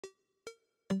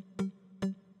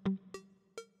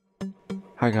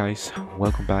Hi guys,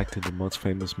 welcome back to the most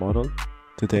famous model.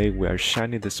 Today we are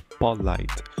shining the spotlight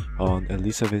on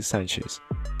Elizabeth Sanchez.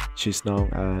 She's known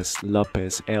as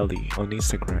Lopez Ellie on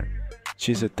Instagram.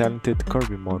 She's a talented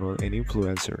curvy model and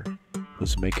influencer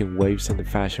who's making waves in the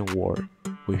fashion world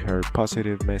with her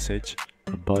positive message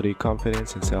of body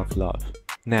confidence and self-love.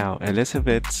 Now,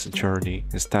 Elizabeth's journey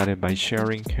started by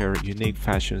sharing her unique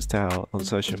fashion style on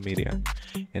social media,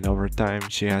 and over time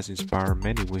she has inspired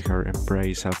many with her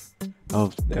embrace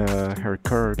of her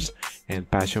curves and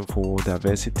passion for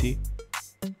diversity.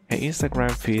 Her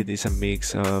Instagram feed is a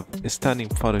mix of stunning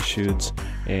photo shoots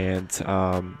and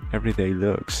everyday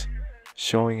looks,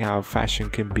 showing how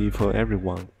fashion can be for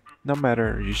everyone, no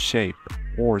matter your shape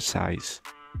or size.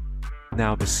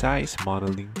 Now, besides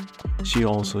modeling, she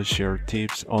also shares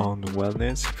tips on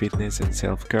wellness, fitness, and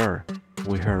self-care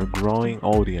with her growing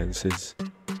audiences.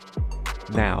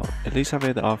 Now,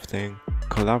 Elizabeth often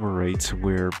collaborates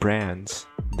with brands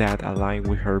that align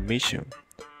with her mission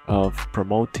of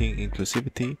promoting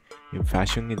inclusivity in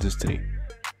fashion industry,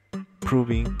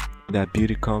 proving that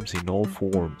beauty comes in all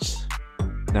forms.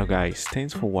 Now guys,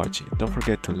 thanks for watching. Don't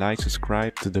forget to like,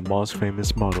 subscribe to the most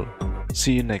famous model.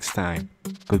 See you next time.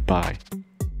 Goodbye.